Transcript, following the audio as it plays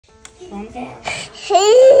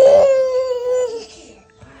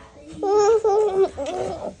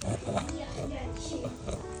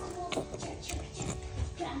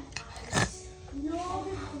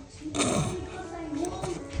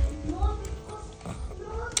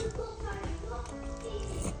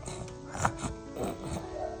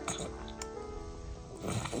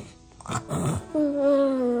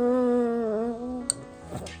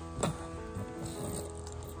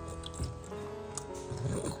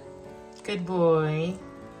Good boy.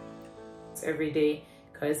 It's every day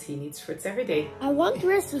because he needs fruits every day. I want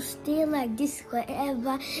Rest to stay like this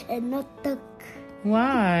forever and not tuck.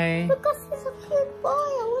 Why? Because he's a cute boy.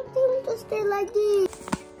 I want him to stay like this.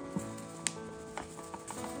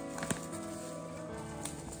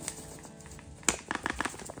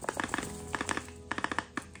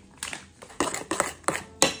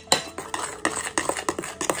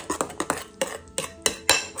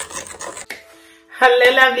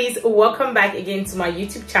 Hello lovelies, welcome back again to my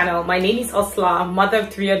YouTube channel. My name is Ursula, mother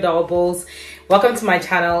of 3 adorables. Welcome to my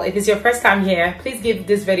channel. If it's your first time here, please give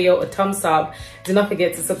this video a thumbs up. Do not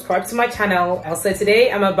forget to subscribe to my channel. Also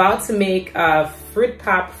today I'm about to make a fruit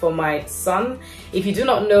pap for my son. If you do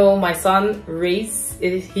not know, my son Reese,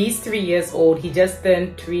 he's 3 years old. He just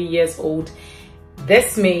turned 3 years old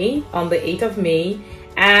this May, on the 8th of May.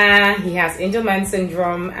 And he has Angelman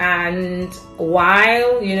syndrome. And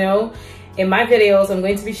while, you know, in my videos, I'm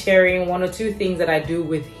going to be sharing 1 or 2 things that I do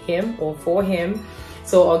with him or for him.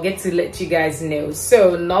 So I'll get to let you guys know.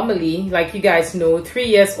 So normally, like you guys know, 3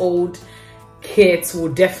 years old kids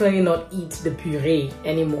will definitely not eat the puree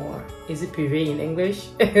anymore. Is it puree in English?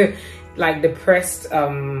 Like the pressed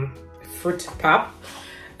fruit pap.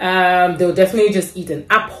 They'll definitely just eat an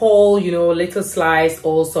apple, you know, little slice,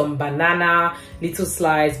 or some banana, little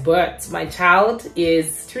slice. But my child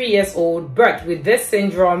is 3 years old, but with this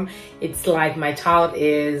syndrome, it's like my child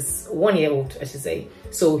is 1 year old, I should say.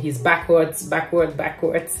 So he's backwards. So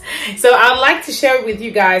I'd like to share with you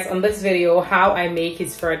guys on this video how I make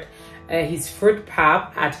his fruit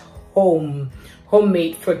pap at home.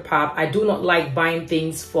 Homemade fruit pap. I do not like buying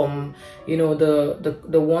things from, you know,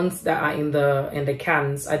 the ones that are in the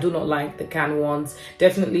cans. I do not like the canned ones.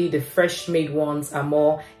 Definitely the fresh made ones are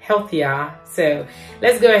more healthier. So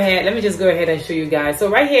let's go ahead. Let me just go ahead and show you guys. So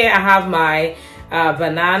right here I have my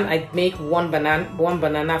banana. I make one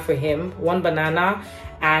banana for him, 1 banana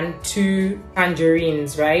and 2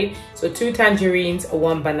 tangerines, right? So 2 tangerines,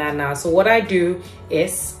 1 banana. So what I do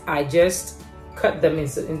is I just cut them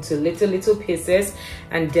into little pieces,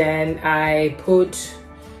 and then I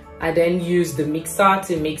then use the mixer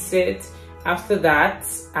to mix it. After that,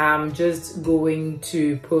 I'm just going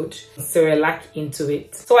to put Cerelac into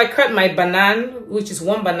it. So I cut my banana, which is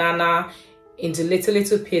 1 banana, into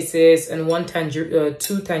little pieces, and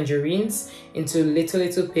 2 tangerines into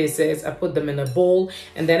little pieces. I put them in a bowl,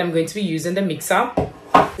 and then I'm going to be using the mixer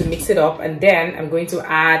to mix it up, and then I'm going to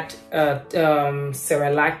add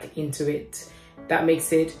Cerelac into it. That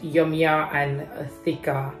makes it yummier and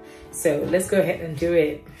thicker. So let's go ahead and do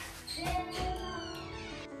it.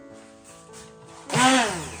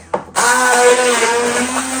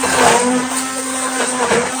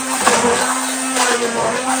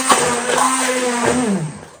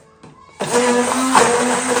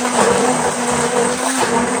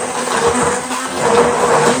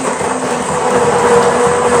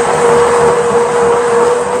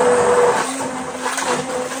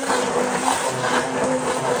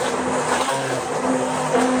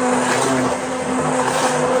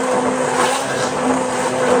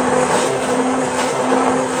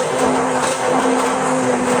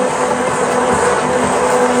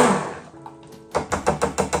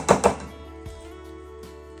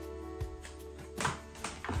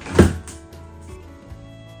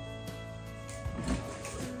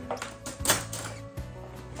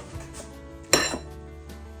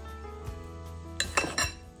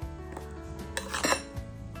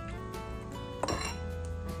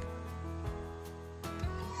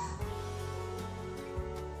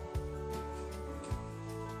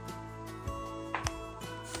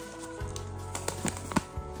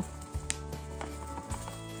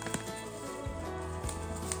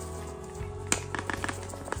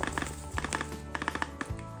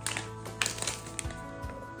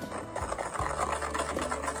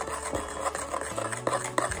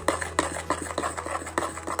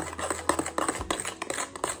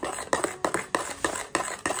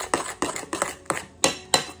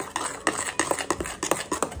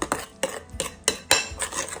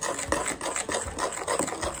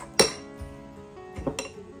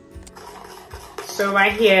 So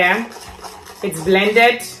right here, it's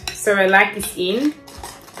blended, Cerelac is in.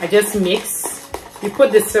 I just mix You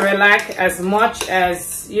put the Cerelac as much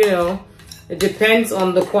as, you know, it depends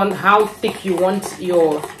on the how thick you want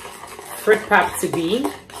your fruit pap to be.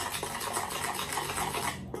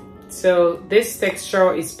 So this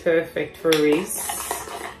texture is perfect for Reese.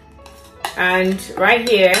 And right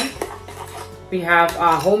here we have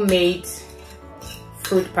our homemade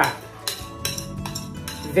fruit pap.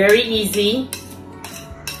 Very easy,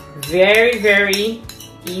 very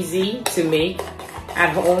easy to make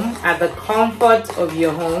at home, at the comfort of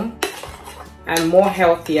your home, and more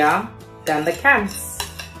healthier than the cans.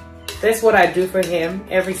 That's what I do for him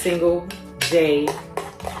every single day.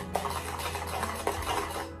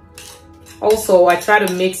 Also, I try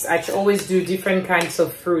to mix. I always do different kinds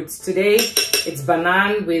of fruits. Today it's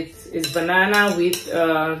banana with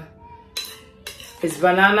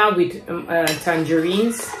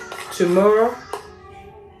tangerines.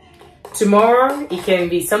 Tomorrow it can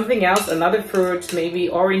be something else, another fruit, maybe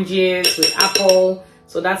oranges with apple.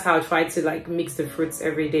 So that's how I try to like mix the fruits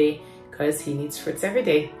every day, because he needs fruits every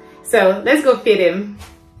day. So let's go feed him.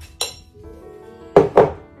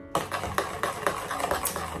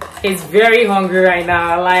 He's very hungry right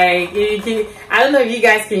now. Like, I don't know if you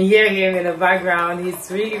guys can hear him in the background.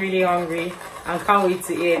 He's really hungry and can't wait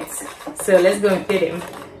to eat. So let's go and feed him.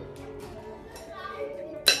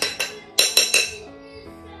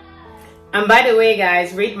 And by the way,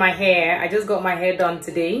 guys, rate my hair. I just got my hair done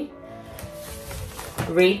today.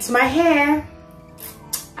 Rate my hair.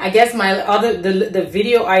 I guess the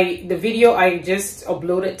video I just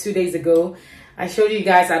uploaded 2 days ago, I showed you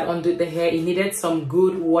guys I'd undid the hair. It needed some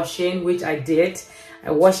good washing, which I did.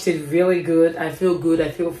 I washed it really good. I feel good, I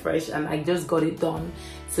feel fresh, and I just got it done.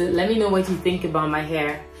 So let me know what you think about my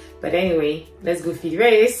hair. But anyway, let's go feed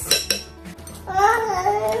Reese.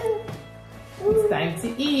 It's time to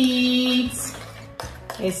eat.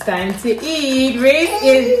 It's time to eat. Reese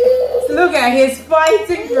is, look at, he's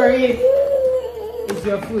fighting for it. It's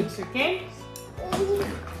your food, okay?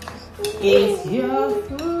 It's your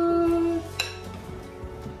food.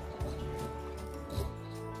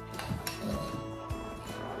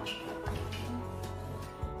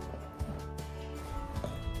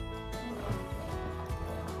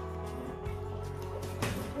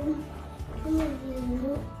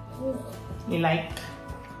 You like?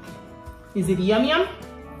 Is it yum yum?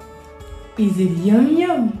 Is it yum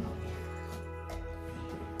yum?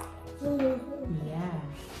 Yeah.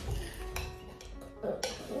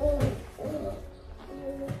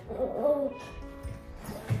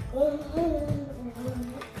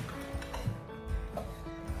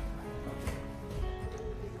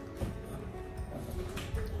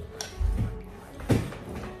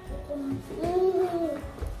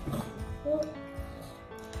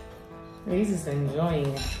 Reese is enjoying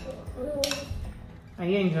it. Are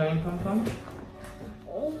you enjoying Pom Pom?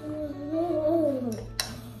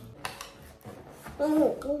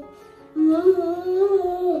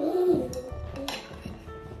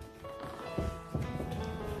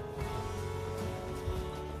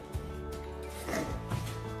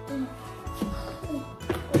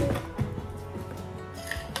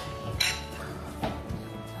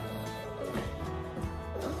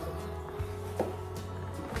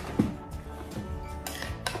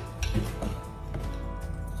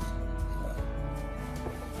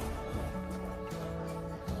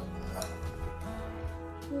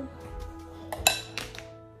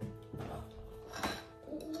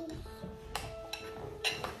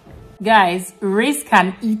 Guys, Reese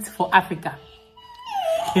can eat for Africa.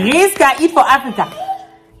 Reese can eat for Africa.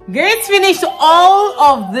 Grace finished all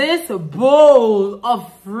of this bowl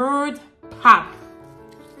of fruit pap.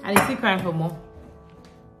 And he's still crying for more.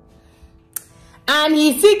 And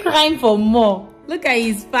he's still crying for more. Look at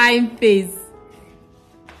his fine face.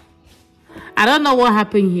 I don't know what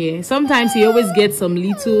happened here. Sometimes he always gets some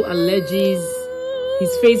little allergies.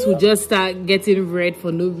 His face will just start getting red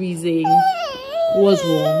for no reason. What's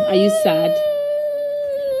wrong? Are you sad?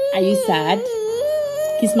 Are you sad?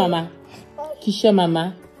 Kiss mama. Kiss your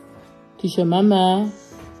mama. Kiss your mama.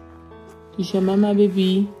 Kiss your mama,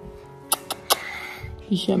 baby.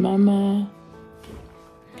 Kiss your mama.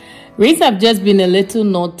 Reese have just been a little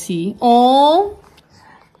naughty. Oh.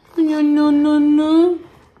 No, no, no, no.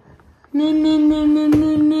 No, no, no, no,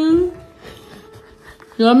 no, no.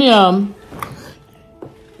 Yum, yum.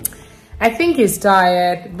 I think he's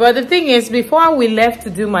tired. But the thing is, before we left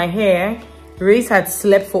to do my hair, Reese had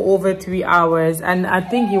slept for over 3 hours. And I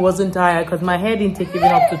think he wasn't tired because my hair didn't take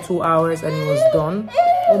even up to 2 hours and it was done.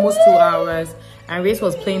 Almost 2 hours. And Reese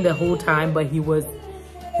was playing the whole time, but he was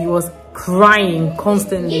crying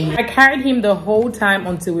constantly. I carried him the whole time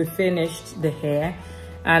until we finished the hair.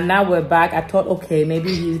 And now we're back. I thought, okay,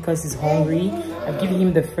 maybe because he's hungry. I've given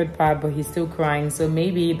him the fruit part, but he's still crying. So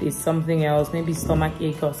maybe it's something else, maybe stomach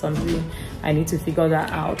ache or something. I need to figure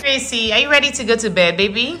that out. Tracy, are you ready to go to bed,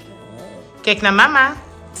 baby? Cake na mama.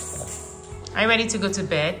 Are you ready to go to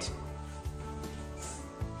bed?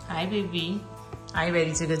 Hi, baby. Are you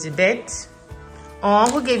ready to go to bed? Oh,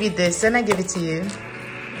 who gave you this? Then I gave it to you.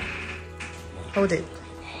 Hold it.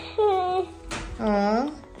 Oh.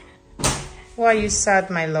 Why are you sad,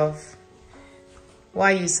 my love?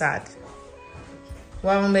 Why are you sad?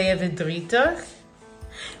 Waarom ben je verdrietig?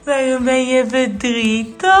 Waarom ben je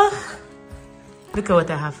verdrietig? Look at what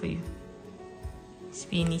I have for you.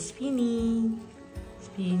 Spinny, spinny.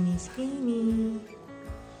 Spinny, spinny.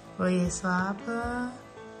 Wil je slapen?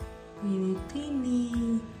 Spinny,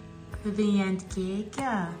 spinny. Wat ben je aan het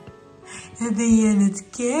kijken? Wat ben je aan het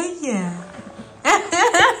kijken?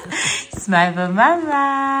 Smile for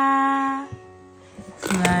mama.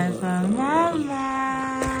 Smile for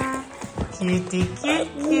mama. Cutie,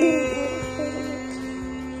 cutie.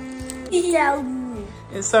 Yeah.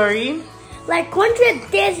 Sorry? Like 100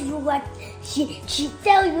 days, you like she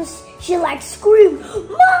tell you she like scream, Mama!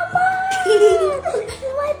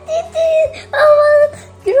 What did it? I'm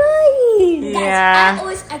crying. Yeah. I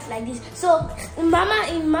always act like this. So in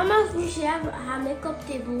Mama's room she have her makeup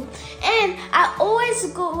table, and I always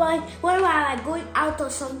go like when I'm like going out or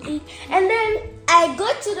something, and then I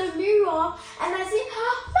go to the mirror and I say,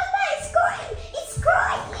 oh, Mama, it's crying, it's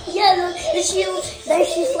crying. Yeah, then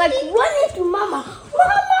she's like running to Mama,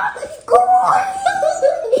 Mama, it's crying.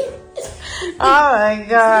 Oh my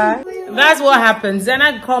God. That's what happens.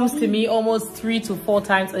 Zena comes to me almost 3 to 4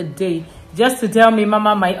 times a day just to tell me,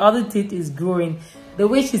 Mama, my other teeth is growing. The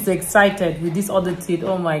way she's excited with this other teeth,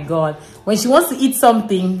 oh my God. When she wants to eat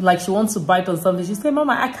something, like she wants to bite on something, she says,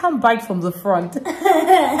 Mama, I can't bite from the front. Say,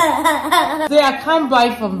 I can't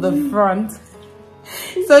bite from the front.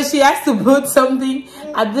 So she has to put something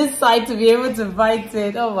at this side to be able to bite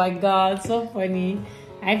it. Oh my God, so funny.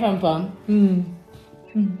 Hi, Pam Pam.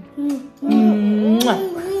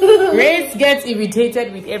 Race gets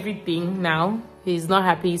irritated with everything now. He's not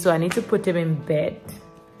happy, so I need to put him in bed.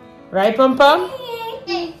 Right, Pom Pom?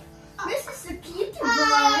 This is a cute boy.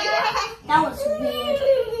 That was weird.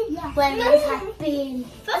 When I was happy.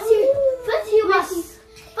 First he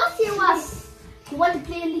was. You want to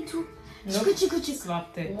play a little? Nope.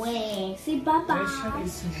 Slapped it. Wait, say bye bye.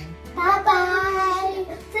 Bye bye.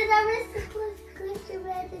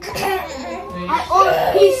 Oh,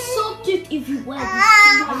 he's so cute if you wear this. I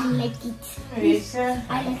like it.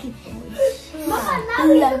 I like it. Mama, now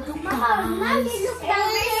you look like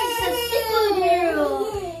superhero.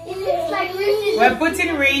 It looks like we're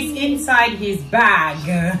putting Reese inside his bag.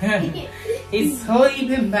 His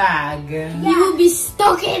sleeping bag. Yeah. You will be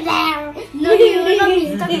stuck in there. No, you will not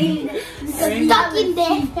be stuck in there. Stuck in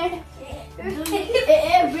there. I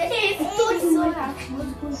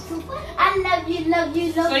love you, love you,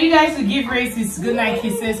 love you. So you guys will give Race his good night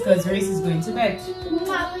kisses because Race is going to bed.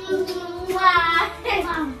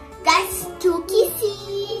 That's 2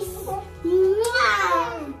 kisses.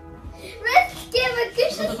 Let's give a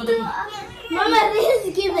kiss to Mama. Let's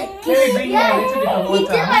give a kiss. Bring a little bit of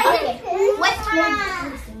water. What's wrong?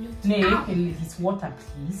 No, his water,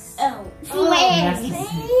 please. Oh,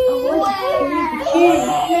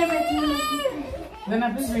 then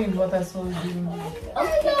I've been drinking water, so you. I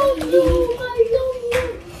love you. I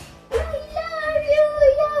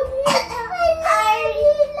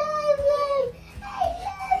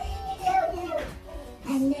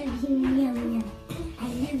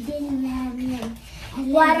love you.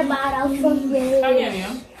 What about our friend Ray? Come here,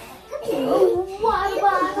 yeah. What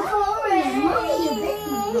about our friend?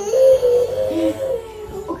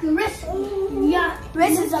 Okay, Riz. Yeah,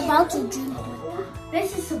 Riz is about to drink water.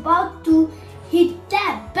 Riz is about to hit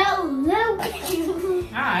that bell.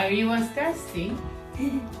 Ah, he was thirsty.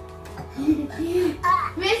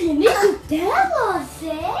 Riz, you need to tell us, eh?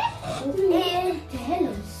 Tell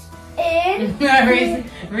us.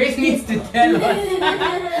 Race needs to tell us.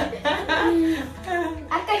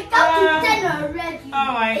 I can count to 10 already.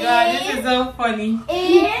 Oh my God, this is so funny.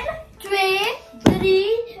 In 3,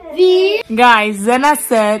 3, Guys, Zena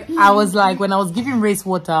said, I was like, when I was giving Race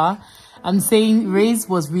water, I'm saying Race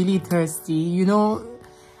was really thirsty, you know.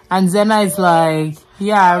 And Zena is like,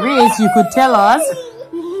 yeah, Race, you could tell us.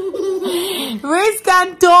 Race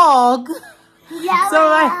can't talk. Yeah.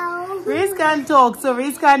 So Race can't talk, so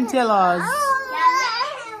Race can't tell us.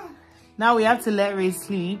 Now we have to let Race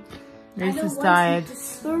sleep. Race is tired.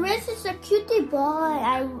 But Race is a cutie boy.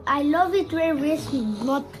 I love it when Race does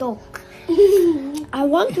not talk. I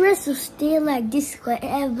want Race to stay like this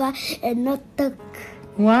forever and not talk.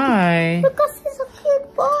 Why? Because he's a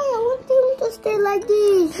cute boy. I want him to stay like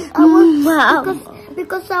this.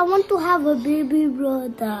 Because I want to have a baby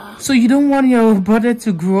brother. So you don't want your brother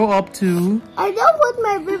to grow up too? I don't want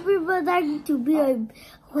my baby brother to be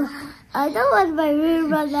I don't want my baby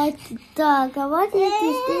brother to talk. I want him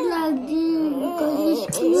to stay like this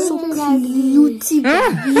because he's cute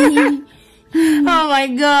like this. Oh my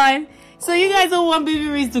god. So you guys don't want baby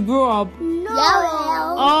Reese to grow up? No.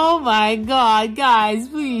 Oh my god, guys,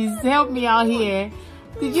 please help me out here.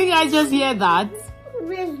 Did you guys just hear that?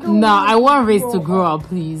 No, I want Reese to grow up,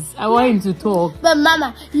 please. I want him to talk. But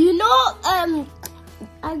Mama, you know,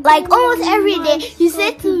 like almost every day, you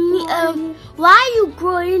say to me, why are you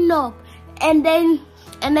growing up? And then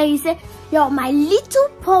you say, you're my little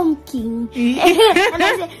pumpkin. And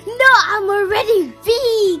I say, no, I'm already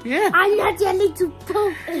big. Yeah. I'm not your little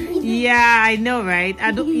pumpkin. Yeah, I know, right?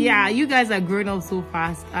 Yeah, you guys are growing up so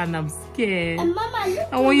fast, and I'm scared. And Mama,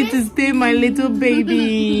 I want you to stay my little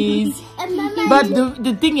babies. And Mama, But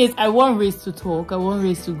the thing is, I want Reese to talk. I want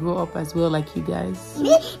Reese to grow up as well, like you guys.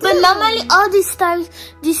 But normally, all these times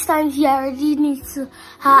he already needs to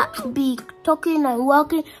be talking and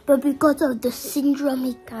walking, but because of the syndrome,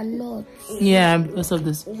 he cannot. Yeah, because of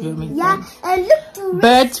the syndrome. Yeah, and look to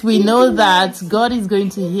But we know that God is going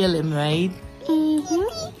to heal him, right?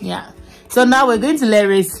 Yeah. So now we're going to let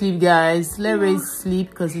Ray sleep, guys. Let Ray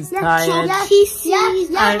sleep because he's tired.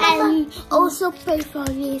 And also pay for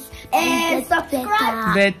this and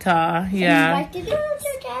Better, yeah.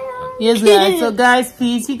 Yes, guys. So, guys,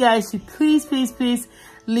 please, you guys should please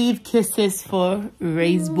leave kisses for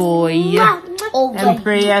Ray's boy and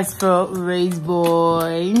prayers for Ray's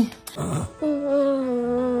boy.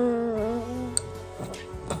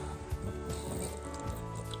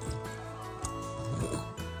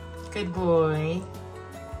 Good boy.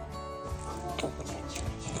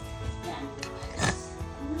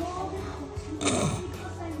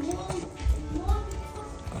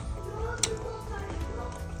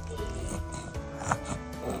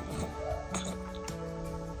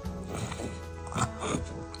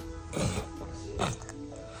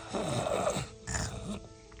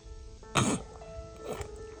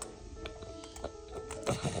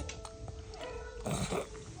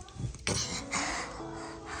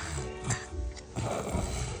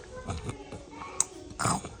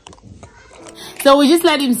 So we just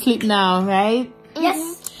let him sleep now, right?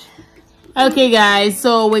 Yes. Okay, guys.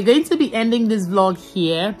 So we're going to be ending this vlog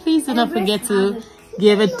here. Please do not forget to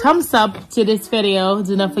give a thumbs up to this video.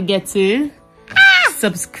 Do not forget to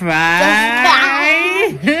subscribe.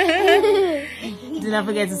 Do not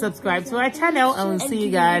forget to subscribe to our channel, and we'll see you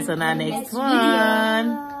guys on our next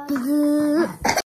one.